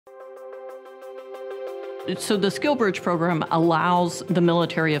So the Skillbridge program allows the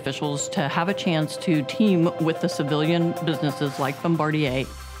military officials to have a chance to team with the civilian businesses like Bombardier.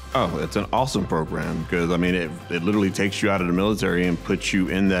 Oh, it's an awesome program because, I mean, it literally takes you out of the military and puts you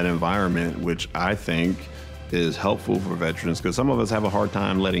in that environment, which I think is helpful for veterans because some of us have a hard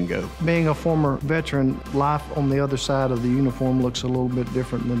time letting go. Being a former veteran, life on the other side of the uniform looks a little bit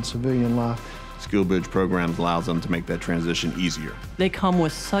different than civilian life. Skillbridge programs allows them to make that transition easier. They come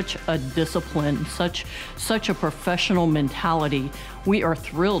with such a discipline, such a professional mentality. We are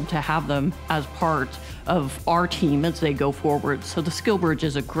thrilled to have them as part of our team as they go forward. So the Skillbridge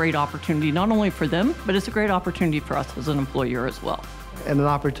is a great opportunity, not only for them, but it's a great opportunity for us as an employer as well. And an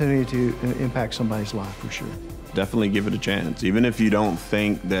opportunity to impact somebody's life, for sure. Definitely give it a chance. Even if you don't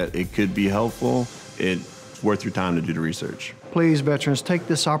think that it could be helpful, it's worth your time to do the research. Please, veterans, take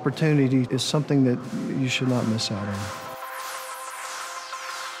this opportunity. It's something that you should not miss out on.